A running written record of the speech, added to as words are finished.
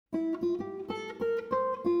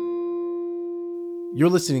You're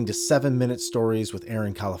listening to 7-Minute Stories with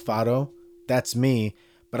Aaron Califato. That's me,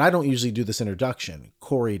 but I don't usually do this introduction.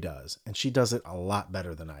 Corey does, and she does it a lot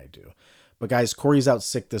better than I do. But guys, Corey's out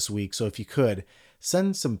sick this week, so if you could,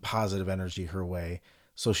 send some positive energy her way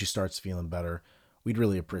so she starts feeling better. We'd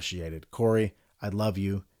really appreciate it. Corey, I love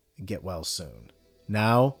you. Get well soon.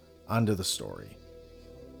 Now, onto the story.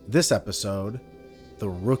 This episode, the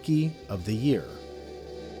Rookie of the Year.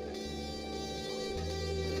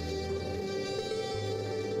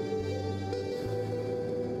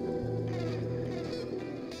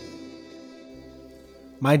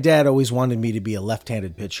 My dad always wanted me to be a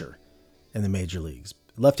left-handed pitcher in the major leagues.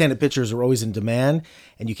 Left-handed pitchers are always in demand,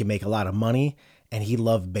 and you can make a lot of money. And he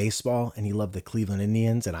loved baseball, and he loved the Cleveland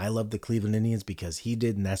Indians, and I loved the Cleveland Indians because he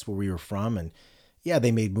did, and that's where we were from. And yeah,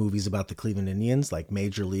 they made movies about the Cleveland Indians, like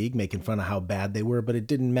Major League, making fun of how bad they were, but it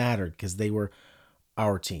didn't matter because they were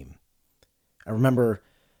our team. I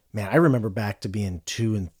remember back to being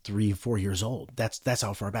 2 and 3, 4 years old. That's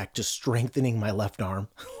how far back. Just strengthening my left arm,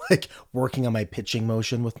 like working on my pitching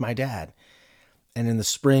motion with my dad. And in the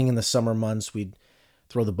spring and the summer months, we'd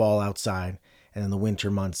throw the ball outside, and in the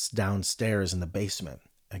winter months, downstairs in the basement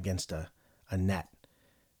against a net.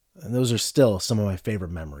 And those are still some of my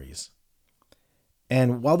favorite memories.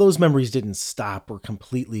 And while those memories didn't stop or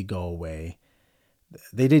completely go away,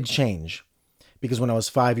 they did change. Because when I was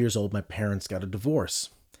 5 years old, my parents got a divorce.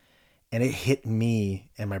 And it hit me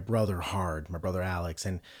and my brother hard, my brother Alex.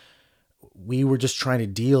 And we were just trying to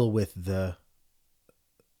deal with the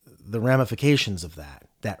ramifications of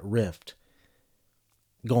that rift.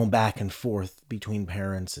 Going back and forth between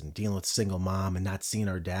parents and dealing with single mom and not seeing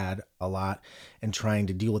our dad a lot and trying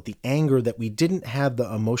to deal with the anger that we didn't have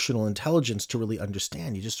the emotional intelligence to really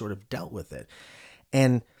understand. You just sort of dealt with it.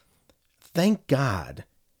 And thank God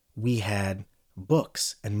we had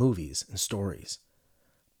books and movies and stories.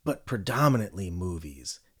 But predominantly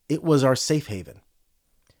movies. It was our safe haven.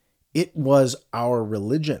 It was our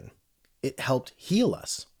religion. It helped heal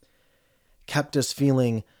us, kept us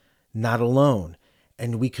feeling not alone,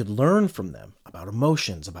 and we could learn from them about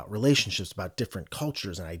emotions, about relationships, about different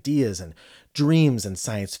cultures and ideas and dreams and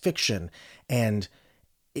science fiction and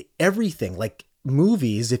everything. Like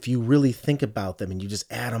movies, if you really think about them and you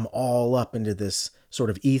just add them all up into this sort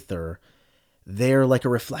of ether, they're like a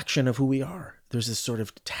reflection of who we are. There's this sort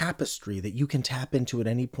of tapestry that you can tap into at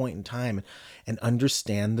any point in time and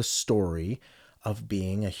understand the story of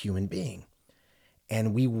being a human being.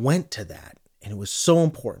 And we went to that, and it was so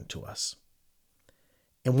important to us.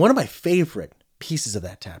 And one of my favorite pieces of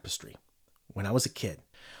that tapestry, when I was a kid,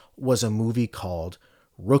 was a movie called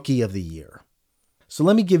Rookie of the Year. So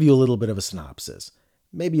let me give you a little bit of a synopsis.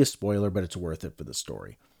 Maybe a spoiler, but it's worth it for the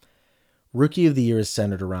story. Rookie of the Year is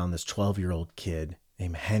centered around this 12-year-old kid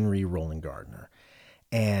named Henry Roland Gardner.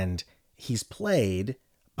 And he's played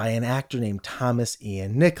by an actor named Thomas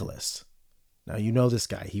Ian Nicholas. Now, you know this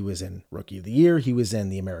guy. He was in Rookie of the Year. He was in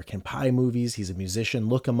the American Pie movies. He's a musician.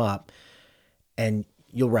 Look him up, and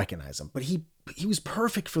you'll recognize him. But he was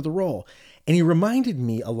perfect for the role. And he reminded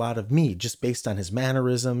me a lot of me just based on his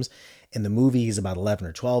mannerisms. In the movie, he's about 11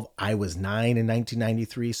 or 12. I was 9 in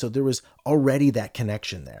 1993. So there was already that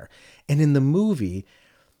connection there. And in the movie,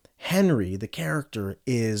 Henry, the character,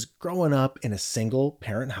 is growing up in a single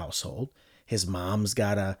parent household. His mom's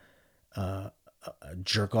got a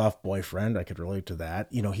jerk off boyfriend. I could relate to that.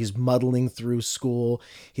 You know, he's muddling through school.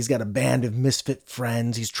 He's got a band of misfit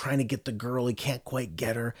friends. He's trying to get the girl. He can't quite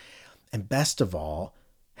get her. And best of all,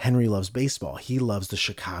 Henry loves baseball. He loves the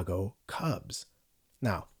Chicago Cubs.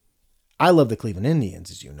 Now, I love the Cleveland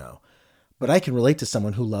Indians, as you know, but I can relate to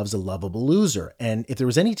someone who loves a lovable loser. And if there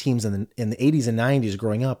was any teams in the 80s and 90s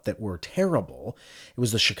growing up that were terrible, it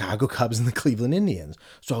was the Chicago Cubs and the Cleveland Indians.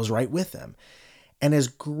 So I was right with them. And as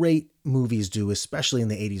great movies do, especially in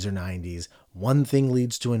the 80s or 90s, one thing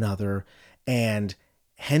leads to another, and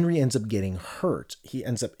Henry ends up getting hurt. He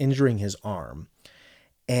ends up injuring his arm.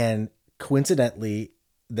 And coincidentally,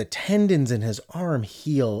 the tendons in his arm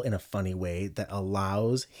heal in a funny way that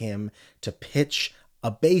allows him to pitch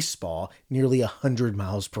a baseball nearly 100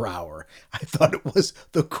 miles per hour. I thought it was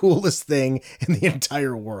the coolest thing in the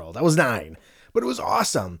entire world. I was 9, but it was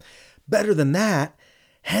awesome. Better than that,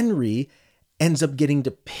 Henry ends up getting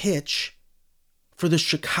to pitch for the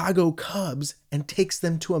Chicago Cubs and takes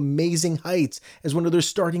them to amazing heights as one of their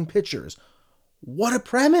starting pitchers. What a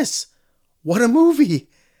premise! What a movie!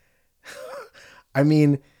 I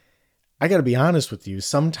mean, I got to be honest with you.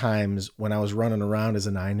 Sometimes when I was running around as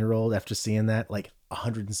a 9-year-old after seeing that like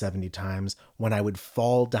 170 times, when I would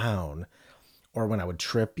fall down or when I would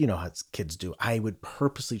trip, you know how kids do, I would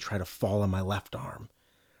purposely try to fall on my left arm.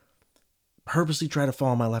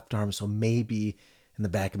 So maybe in the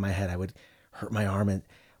back of my head. I would hurt my arm and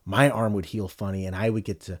my arm would heal funny, and I would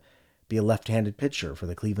get to be a left-handed pitcher for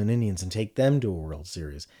the Cleveland Indians and take them to a World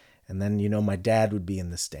Series. And then, my dad would be in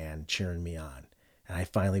the stand cheering me on. And I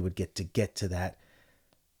finally would get to that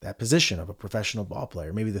position of a professional ball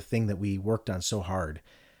player, maybe the thing that we worked on so hard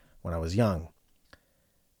when I was young.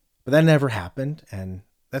 But that never happened, and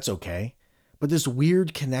that's okay. But this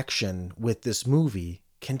weird connection with this movie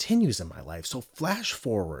continues in my life. So flash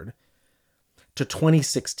forward to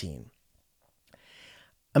 2016.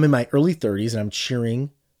 I'm in my early 30s, and I'm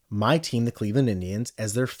cheering my team, the Cleveland Indians,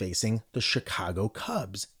 as they're facing the Chicago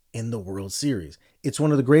Cubs in the World Series. It's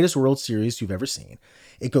one of the greatest World Series you've ever seen.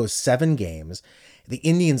 It goes 7 games. The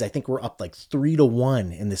Indians, I think, were up like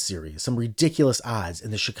 3-1 in this series, some ridiculous odds.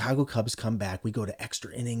 And the Chicago Cubs come back. We go to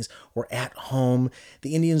extra innings. We're at home.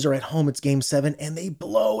 The Indians are at home. It's game 7, and they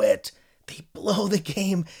blow it. They blow the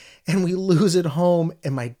game, and we lose at home.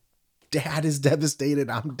 And my dad is devastated.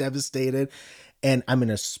 I'm devastated. And I'm in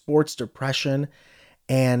a sports depression.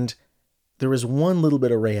 And there was one little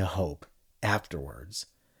bit of ray of hope afterwards.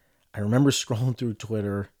 I remember scrolling through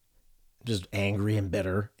Twitter, just angry and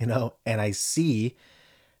bitter, and I see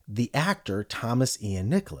the actor Thomas Ian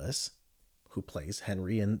Nicholas, who plays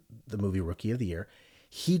Henry in the movie Rookie of the Year.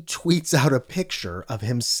 He tweets out a picture of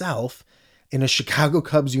himself in a Chicago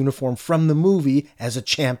Cubs uniform from the movie as a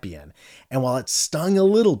champion. And while it stung a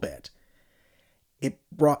little bit, it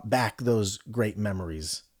brought back those great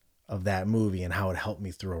memories of that movie and how it helped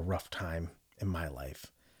me through a rough time in my life.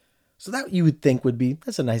 So that you would think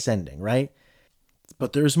that's a nice ending, right?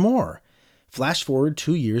 But there's more. Flash forward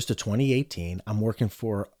 2 years to 2018. I'm working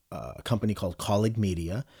for a company called Colleague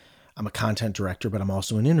Media. I'm a content director, but I'm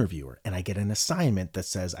also an interviewer. And I get an assignment that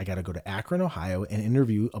says I got to go to Akron, Ohio and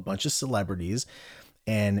interview a bunch of celebrities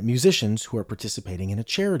and musicians who are participating in a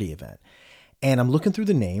charity event. And I'm looking through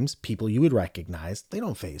the names, people you would recognize. They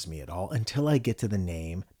don't faze me at all until I get to the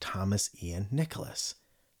name Thomas Ian Nicholas,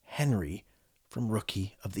 Henry from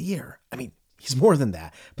Rookie of the Year. I mean, he's more than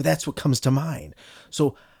that, but that's what comes to mind.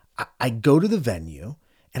 So I go to the venue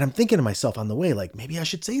and I'm thinking to myself on the way, like, maybe I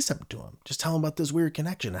should say something to him. Just tell him about this weird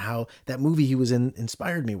connection and how that movie he was in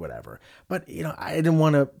inspired me, whatever. But, I didn't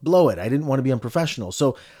want to blow it. I didn't want to be unprofessional.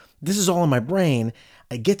 So this is all in my brain.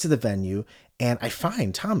 I get to the venue and I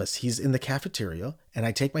find Thomas. He's in the cafeteria and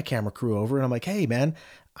I take my camera crew over and I'm like, hey, man,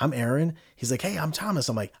 I'm Aaron. He's like, hey, I'm Thomas.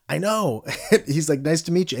 I'm like, I know. He's like, nice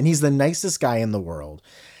to meet you. And he's the nicest guy in the world.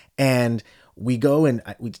 And we go and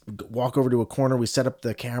we walk over to a corner. We set up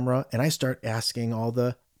the camera and I start asking all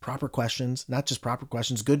the proper questions, not just proper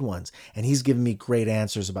questions, good ones. And he's giving me great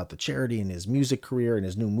answers about the charity and his music career and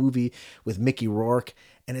his new movie with Mickey Rourke.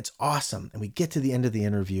 And it's awesome. And we get to the end of the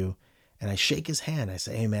interview and I shake his hand. I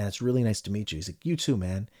say, hey, man, it's really nice to meet you. He's like, you too,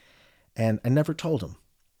 man. And I never told him.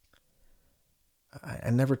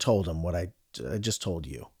 I never told him what I just told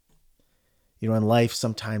you. In life,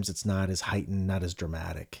 sometimes it's not as heightened, not as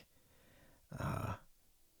dramatic.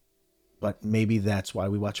 But maybe that's why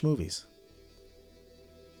we watch movies.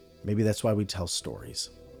 Maybe that's why we tell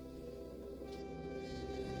stories.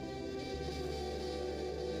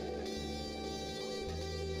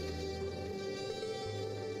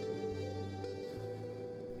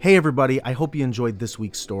 Hey everybody, I hope you enjoyed this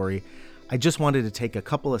week's story. I just wanted to take a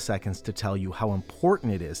couple of seconds to tell you how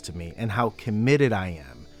important it is to me and how committed I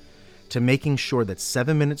am to making sure that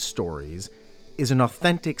 7-Minute Stories is an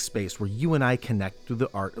authentic space where you and I connect through the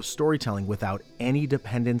art of storytelling without any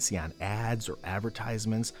dependency on ads or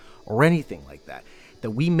advertisements or anything like that. That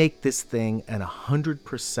we make this thing an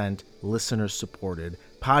 100% listener-supported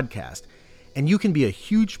podcast. And you can be a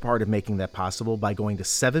huge part of making that possible by going to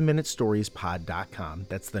 7minutestoriespod.com.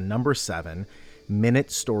 That's the number 7,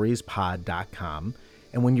 minutestoriespod.com.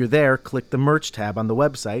 And when you're there, click the merch tab on the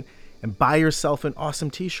website and buy yourself an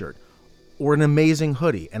awesome t-shirt or an amazing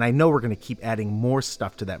hoodie. And I know we're going to keep adding more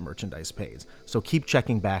stuff to that merchandise page. So keep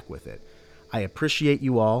checking back with it. I appreciate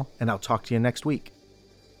you all, and I'll talk to you next week.